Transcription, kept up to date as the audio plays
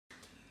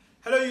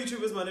Hello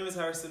YouTubers, my name is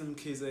Harrison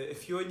Mkhize.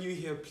 If you're new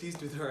here, please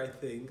do the right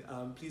thing.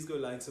 Please go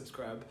like,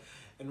 subscribe,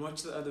 and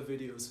watch the other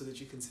videos so that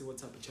you can see what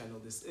type of channel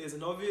this is.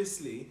 And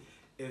obviously,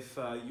 if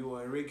you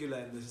are a regular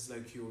and this is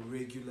like your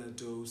regular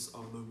dose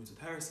of Moments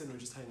with Harrison, or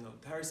just hanging out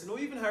with Harrison, or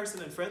even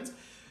Harrison and friends,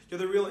 you're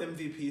the real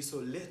MVP. So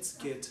let's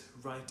get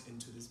right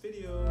into this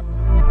video.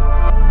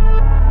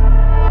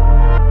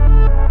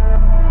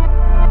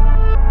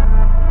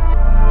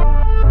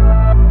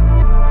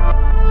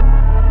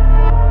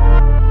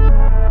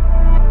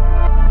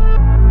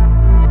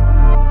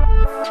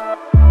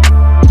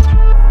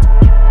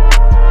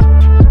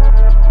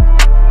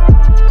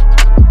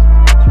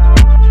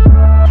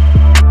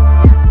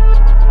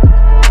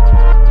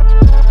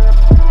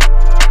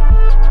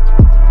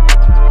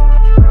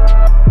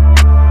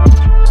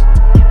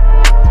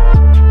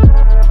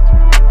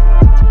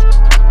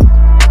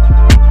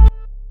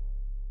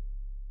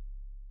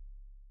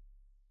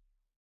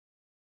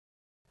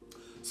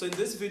 So in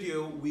this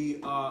video,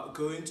 we are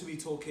going to be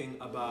talking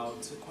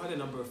about quite a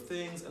number of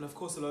things, and of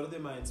course a lot of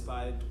them are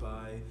inspired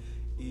by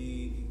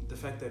the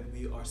fact that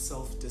we are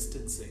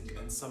self-distancing,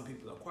 and some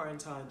people are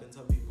quarantined and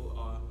some people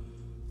are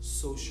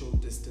social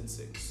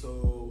distancing.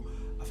 So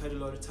I've had a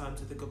lot of time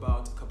to think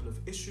about a couple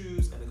of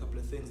issues and a couple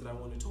of things that I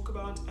want to talk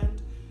about,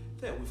 and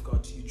there we've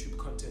got YouTube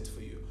content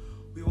for you.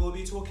 We will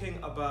be talking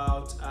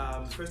about,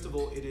 first of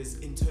all, it is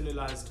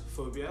internalized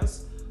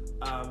phobias.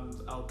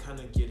 I'll kind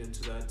of get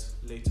into that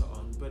later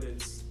on, but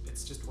it's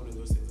just one of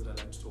those things that I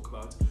like to talk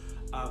about.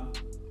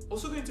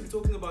 Also going to be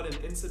talking about an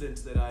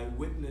incident that I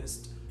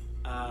witnessed,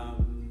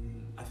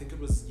 I think it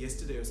was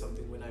yesterday or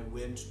something, when I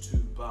went to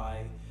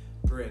buy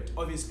bread.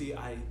 Obviously,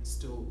 I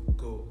still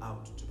go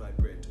out to buy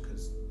bread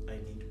because I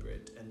need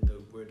bread, and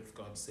the word of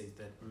God says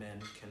that man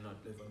cannot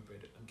live on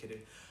bread. I'm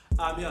kidding.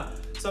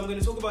 So I'm going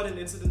to talk about an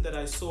incident that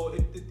I saw.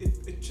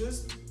 It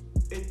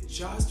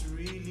just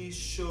really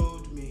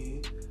showed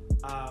me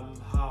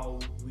how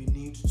we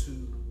need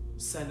to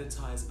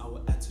sanitize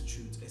our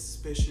attitudes,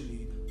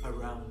 especially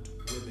around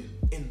women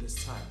in this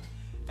time.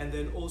 And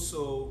then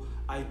also,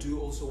 I do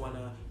also want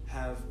to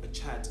have a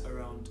chat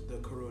around the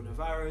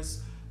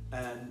coronavirus,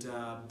 and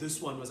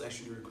this one was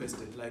actually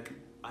requested. Like,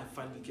 I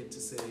finally get to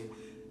say,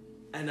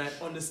 and I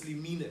honestly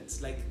mean it,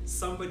 like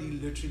somebody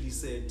literally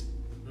said,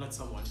 not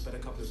someone, but a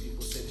couple of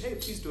people said, hey,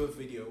 please do a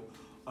video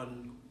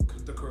on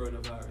the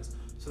coronavirus.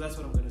 So that's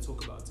what I'm going to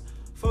talk about.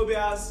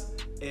 Phobias,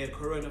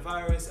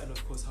 coronavirus, and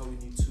of course how we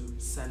need to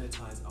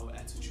sanitize our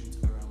attitudes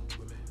around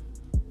women.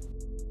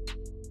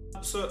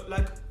 So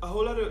like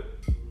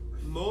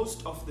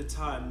most of the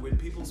time when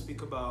people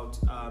speak about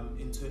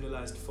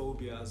internalized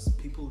phobias,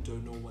 people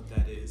don't know what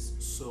that is.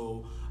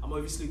 So I'm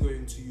obviously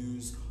going to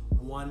use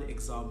one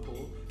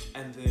example,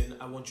 and then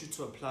I want you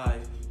to apply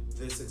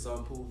this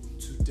example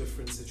to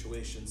different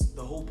situations.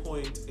 The whole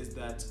point is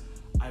that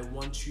I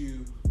want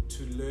you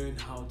to learn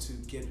how to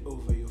get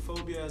over your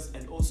phobias,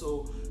 and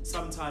also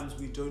sometimes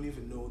we don't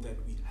even know that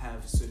we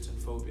have certain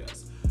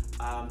phobias.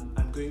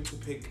 I'm going to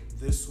pick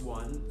this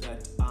one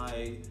that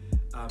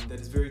that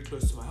is very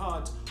close to my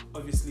heart,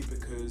 obviously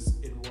because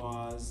it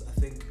was, I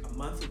think a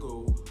month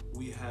ago,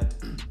 we had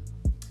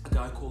a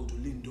guy called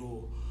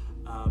Lindo,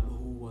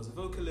 who was a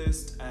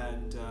vocalist,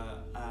 and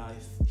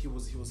he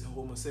was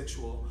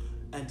homosexual,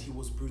 and he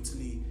was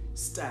brutally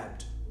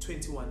stabbed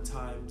 21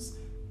 times,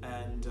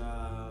 and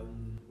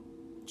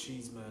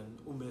jeez man,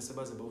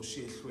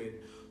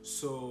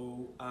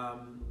 so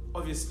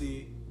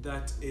obviously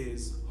that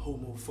is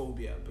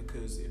homophobia,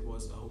 because it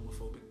was a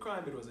homophobic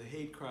crime, it was a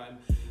hate crime,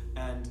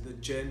 and the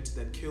gent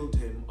that killed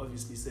him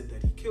obviously said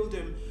that he killed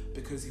him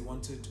because he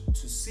wanted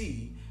to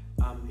see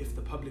if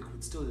the public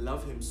would still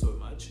love him so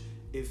much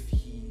if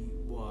he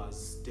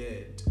was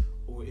dead,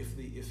 or if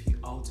he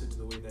altered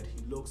the way that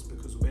he looks,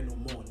 because we're no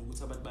more and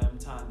stuff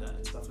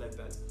like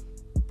that.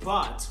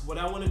 But what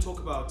I want to talk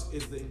about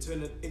is the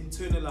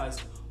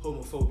internalized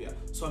homophobia.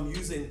 So I'm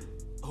using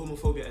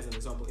homophobia as an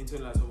example,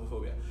 internalized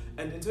homophobia.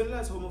 And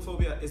internalized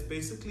homophobia is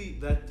basically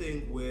that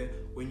thing where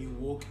when you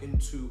walk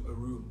into a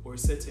room or a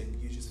setting,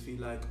 you just feel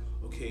like,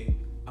 okay,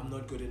 I'm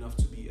not good enough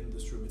to be in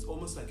this room. It's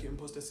almost like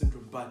imposter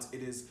syndrome, but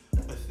it is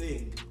a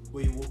thing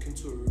where you walk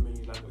into a room and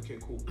you're like, okay,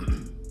 cool,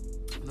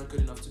 I'm not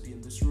good enough to be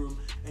in this room,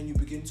 and you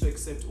begin to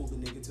accept all the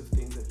negative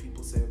things that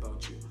people say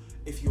about you.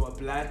 If you are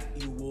black,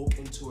 you walk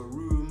into a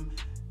room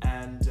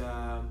and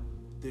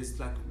there's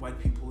like white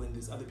people and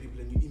there's other people,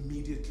 and you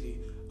immediately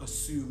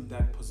assume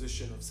that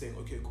position of saying,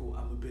 okay, cool,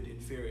 I'm a bit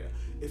inferior.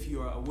 If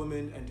you are a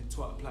woman and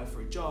to apply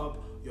for a job,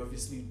 you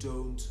obviously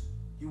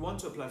you want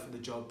to apply for the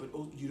job, but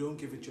you don't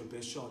give it your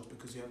best shot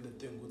because you have the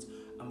thing with,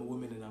 I'm a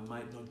woman and I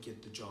might not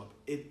get the job.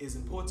 It is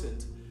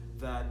important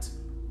that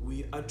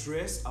we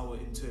address our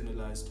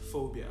internalized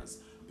phobias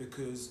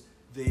because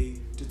they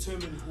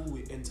determine who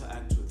we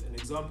interact with. An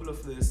example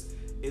of this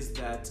is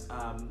that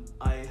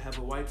I have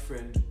a white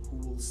friend who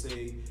will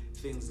say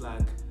things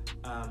like,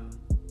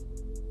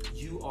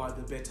 you are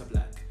the better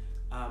black.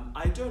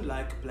 I don't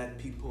like black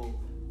people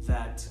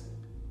that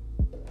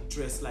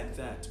dress like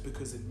that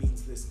because it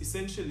means this.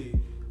 Essentially,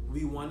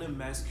 we want to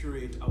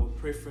masquerade our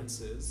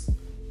preferences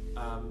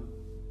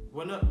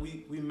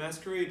we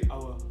masquerade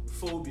our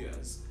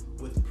phobias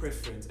with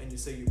preference, and you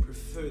say you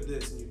prefer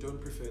this and you don't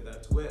prefer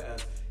that,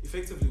 whereas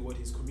effectively what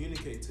he's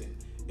communicating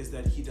is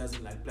that he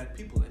doesn't like black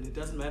people, and it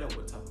doesn't matter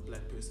what type of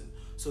black person.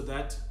 So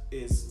that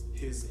is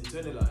his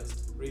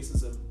internalized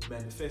racism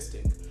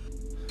manifesting.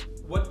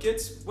 What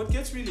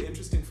gets really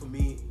interesting for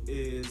me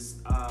is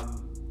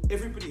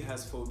everybody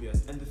has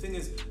phobias, and the thing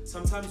is,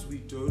 sometimes we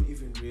don't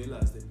even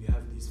realize that we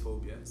have these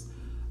phobias.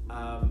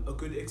 A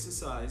good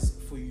exercise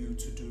for you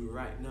to do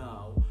right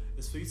now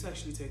is for you to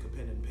actually take a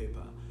pen and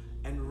paper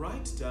and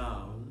write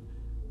down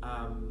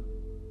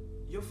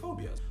your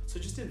phobias. So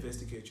just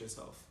investigate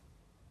yourself.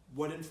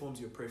 What informs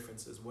your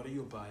preferences? What are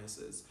your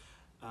biases?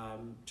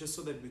 Just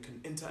so that we can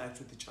interact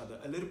with each other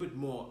a little bit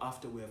more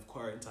after we have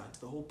quarantined.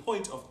 The whole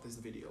point of this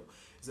video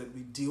is that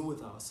we deal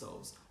with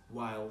ourselves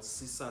while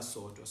sisa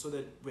sodwa, so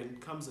that when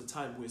comes a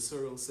time where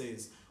Cyril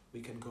says we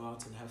can go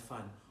out and have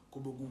fun,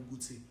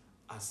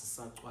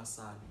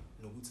 asisacwasana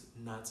nokuthi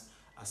nathi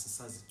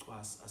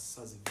asisazicwasa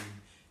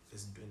asisazivini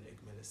ezintweni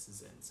ekumele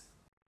sizenze.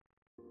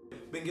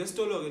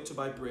 Bengiyesitolo to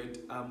buy bread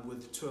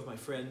with two of my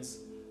friends,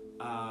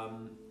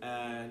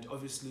 and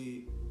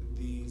obviously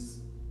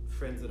these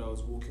friends that I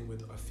was walking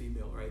with are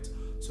female, right?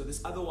 So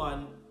this other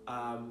one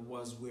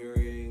was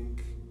wearing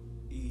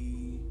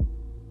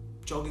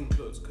jogging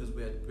clothes because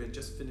we had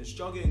just finished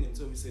jogging, and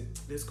so we said,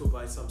 let's go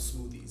buy some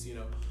smoothies, you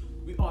know.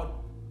 We are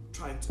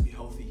trying to be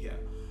healthy here.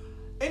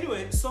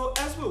 Anyway, so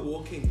as we're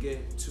walking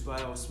to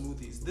buy our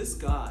smoothies, this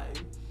guy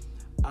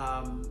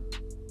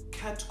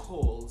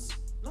catcalls,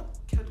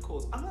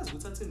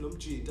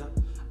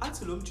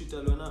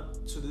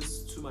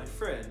 to my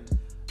friend,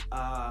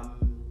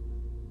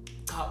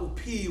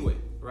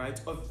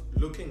 right, of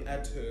looking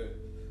at her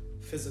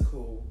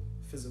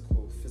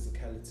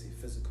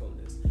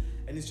physicalness,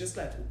 and it's just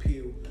like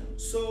upiu.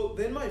 So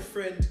then my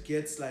friend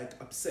gets like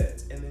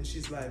upset, and then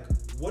she's like,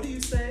 what are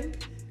you saying?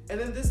 And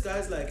then this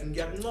guy's like,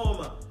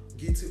 ngiyakuncoma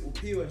ngithi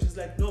upiu, and she's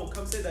like, no,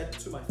 come say that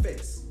to my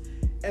face.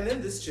 And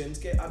then this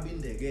gent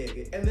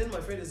and then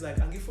my friend is like,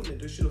 and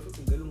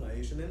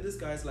then this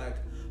guy's like,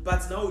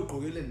 but now and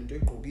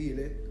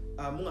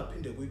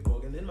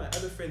then my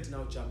other friend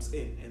now jumps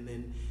in, and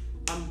then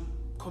I'm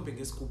comping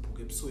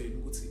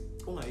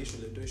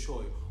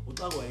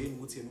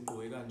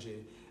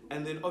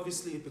and then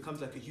obviously it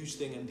becomes like a huge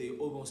thing, and they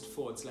almost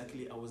fought.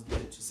 Luckily I was there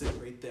to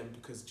separate them,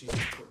 because Jesus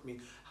taught me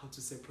how to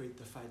separate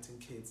the fighting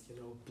kids, you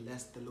know,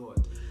 bless the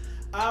Lord.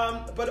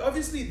 But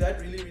obviously that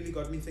really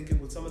got me thinking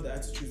with some of the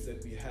attitudes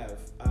that we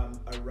have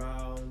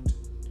around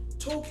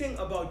talking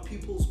about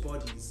people's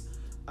bodies.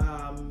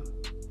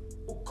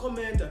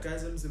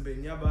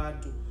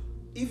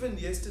 Even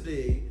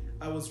yesterday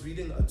I was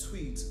reading a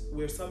tweet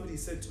where somebody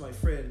said to my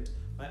friend,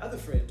 my other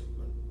friend,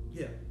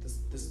 yeah, this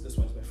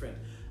one's my friend,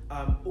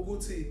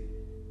 Uguti,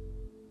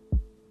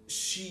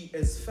 she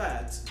is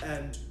fat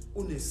and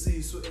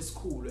unesiso is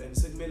cool and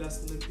said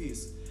melas in the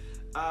piece.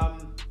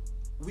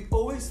 We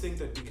always think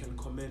that we can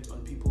comment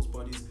on people's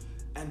bodies,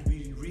 and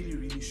we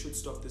really should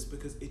stop this,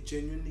 because it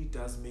genuinely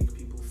does make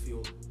people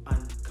feel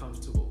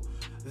uncomfortable.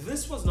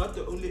 This was not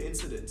the only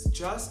incident.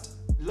 Just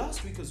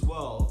last week as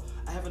well,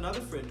 I have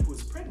another friend who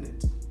is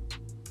pregnant,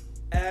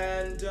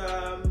 and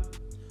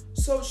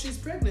so she's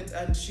pregnant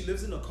and she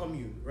lives in a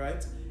commune,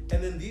 right?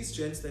 And then these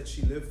gents that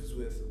she lives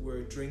with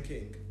were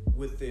drinking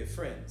with their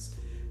friends.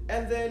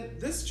 And then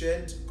this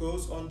gent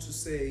goes on to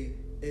say,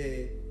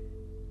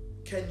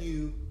 can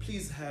you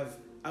please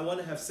I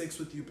want to have sex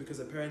with you, because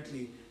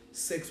apparently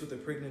sex with a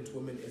pregnant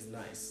woman is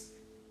nice.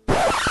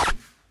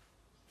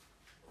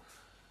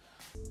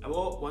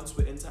 Well, once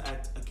we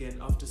interact again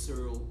after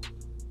Cyril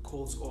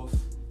calls off,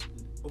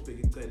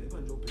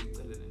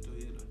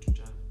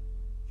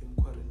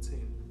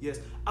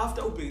 yes,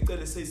 after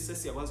Ubegicele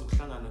says,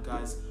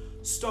 guys,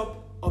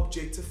 stop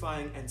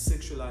objectifying and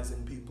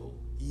sexualizing people.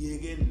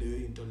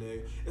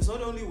 It's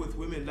not only with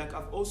women, like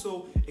I've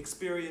also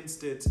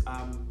experienced it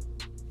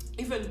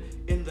even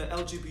in the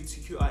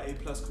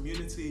LGBTQIA+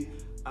 community,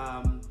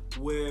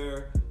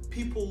 where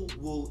people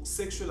will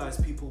sexualize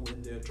people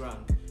when they're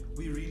drunk.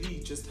 We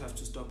really just have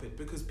to stop it,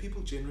 because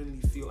people genuinely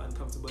feel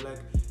uncomfortable. Like,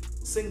 I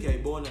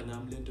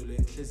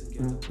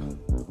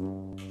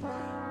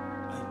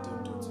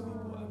don't do to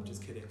people, I'm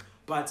just kidding.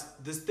 But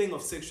this thing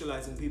of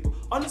sexualizing people,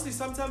 honestly,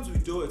 sometimes we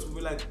do it.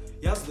 We're like,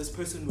 yes, this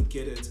person would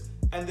get it.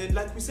 And then,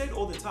 like we said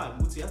all the time,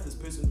 yes, this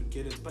person would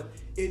get it. But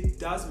it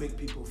does make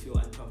people feel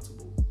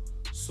uncomfortable.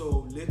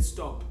 So let's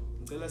stop.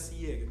 Guys,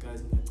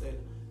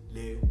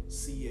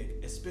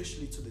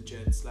 especially to the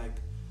gents. Like,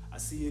 I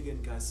see you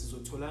again, guys.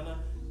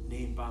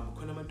 Name bam.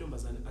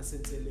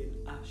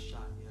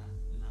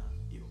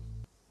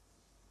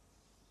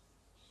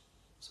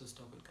 So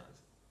stop it, guys.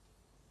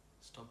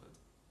 Stop it.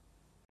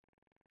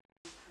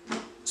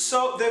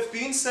 So they've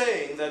been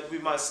saying that we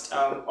must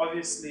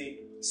obviously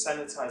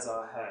sanitize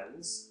our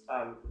hands.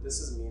 This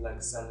is me like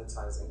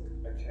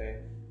sanitizing,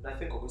 okay? And I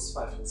think I was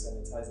 5 foot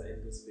sanitizer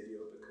in this video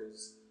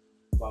because,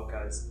 wow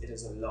guys, it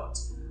is a lot.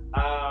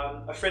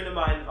 A friend of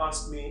mine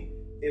asked me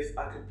if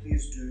I could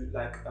please do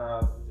like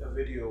a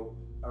video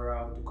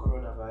around the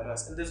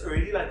coronavirus. And there's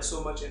already like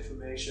so much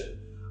information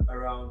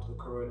around the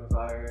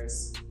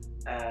coronavirus,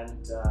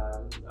 and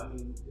I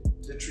mean,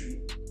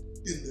 literally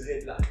in the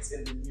headlines,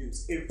 in the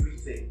news,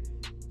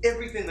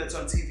 everything that's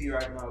on TV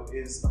right now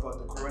is about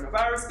the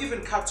coronavirus.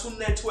 Even Cartoon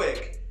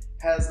Network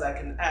has like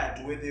an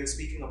ad where they're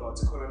speaking about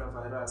the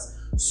coronavirus.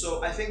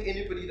 So I think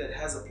anybody that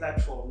has a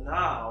platform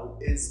now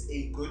is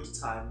a good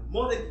time,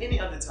 more than any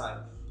other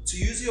time, to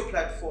use your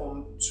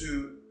platform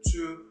to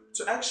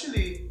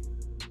actually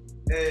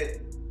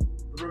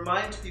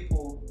remind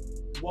people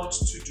what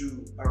to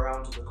do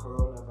around the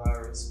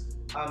coronavirus.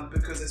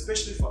 Because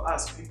especially for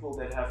us, people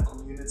that have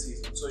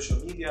communities on social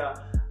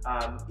media,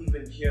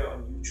 even here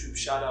on YouTube,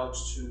 shout out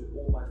to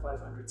all my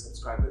 500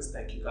 subscribers,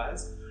 thank you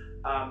guys.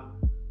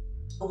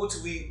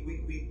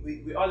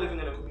 We are living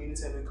in a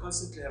community, and we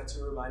constantly have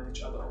to remind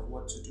each other of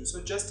what to do.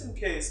 So just in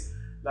case,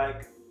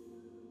 like,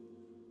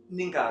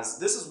 Ningas,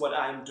 this is what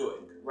I'm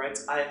doing, right?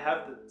 I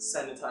have the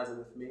sanitizer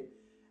with me,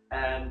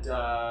 and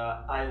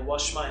I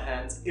wash my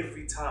hands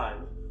every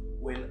time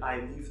when I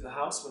leave the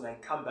house. When I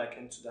come back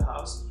into the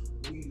house,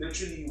 we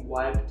literally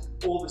wiped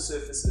all the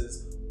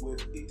surfaces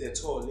with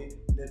Dettol,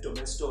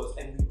 Domestos,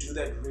 and we do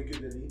that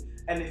regularly.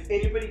 And if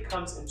anybody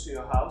comes into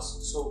your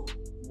house, so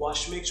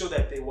make sure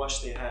that they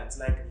wash their hands.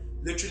 Like,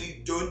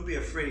 literally, don't be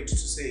afraid to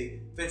say,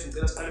 hand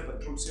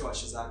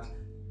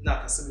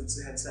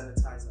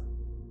sanitizer.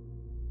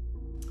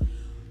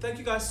 Thank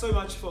you guys so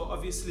much for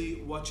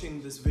obviously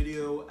watching this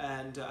video,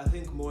 and I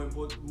think more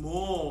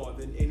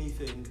than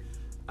anything,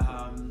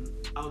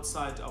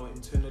 outside our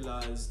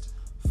internalized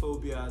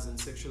phobias and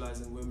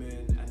sexualizing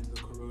women and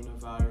the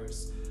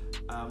coronavirus,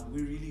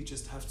 we really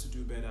just have to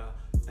do better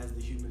as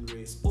the human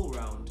race all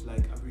round.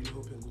 Like, I'm really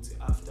hoping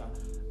after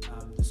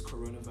this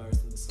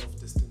coronavirus and the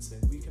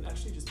self-distancing, we can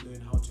actually just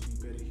learn how to be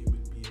better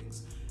human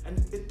beings. And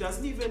it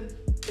doesn't even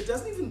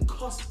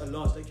cost a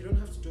lot. Like, you don't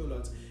have to do a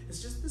lot.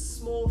 It's just the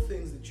small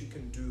things that you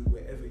can do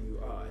wherever you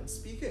are. And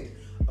speaking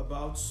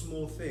about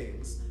small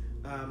things,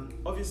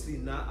 obviously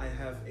now I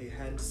have a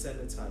hand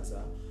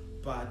sanitizer,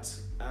 but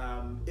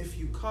if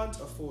you can't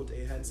afford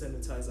a hand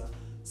sanitizer,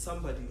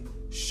 somebody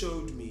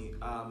showed me,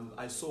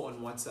 I saw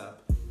on WhatsApp,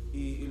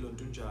 a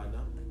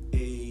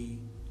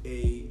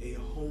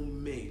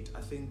homemade,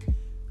 I think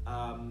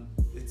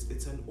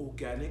it's an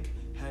organic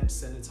hand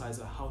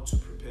sanitizer, how to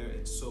prepare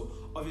it. So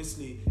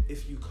obviously,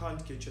 if you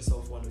can't get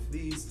yourself one of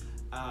these,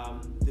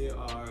 there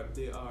are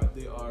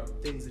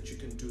things that you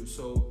can do.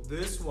 So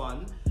this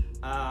one,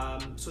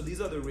 so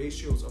these are the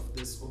ratios of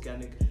this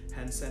organic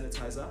hand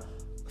sanitizer.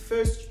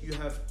 First, you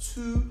have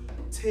 2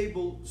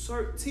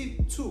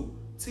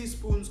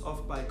 teaspoons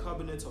of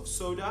bicarbonate of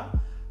soda.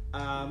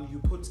 You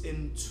put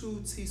in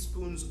 2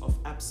 teaspoons of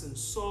Epsom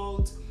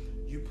salt.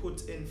 You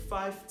put in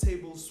 5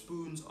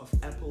 tablespoons of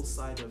apple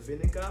cider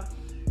vinegar,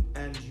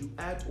 and you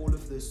add all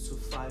of this to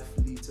 5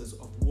 liters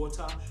of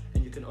water.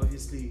 And you can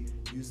obviously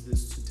use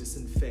this to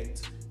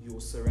disinfect your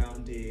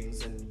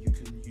surroundings, and you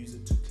can use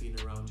it to clean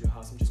around your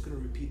house. I'm just going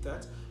to repeat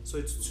that. So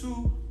it's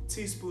 2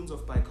 teaspoons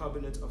of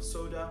bicarbonate of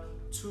soda,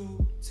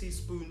 2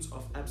 teaspoons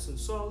of Epsom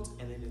salt,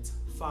 and then it's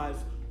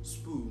 5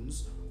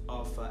 spoons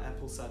of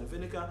apple cider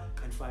vinegar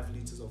and 5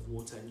 liters of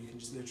water. And you can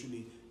just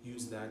literally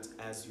use that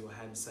as your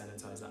hand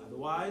sanitizer.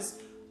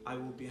 Otherwise, I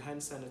will be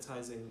hand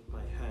sanitizing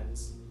my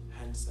hands.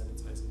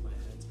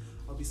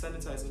 I'll be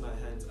sanitizing my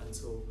hands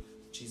until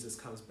Jesus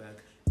comes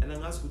back. And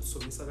I'm asking to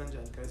guys,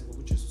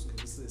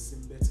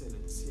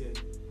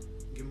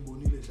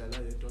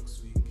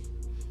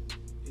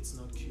 it's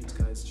not cute,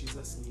 guys.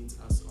 Jesus needs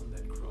us on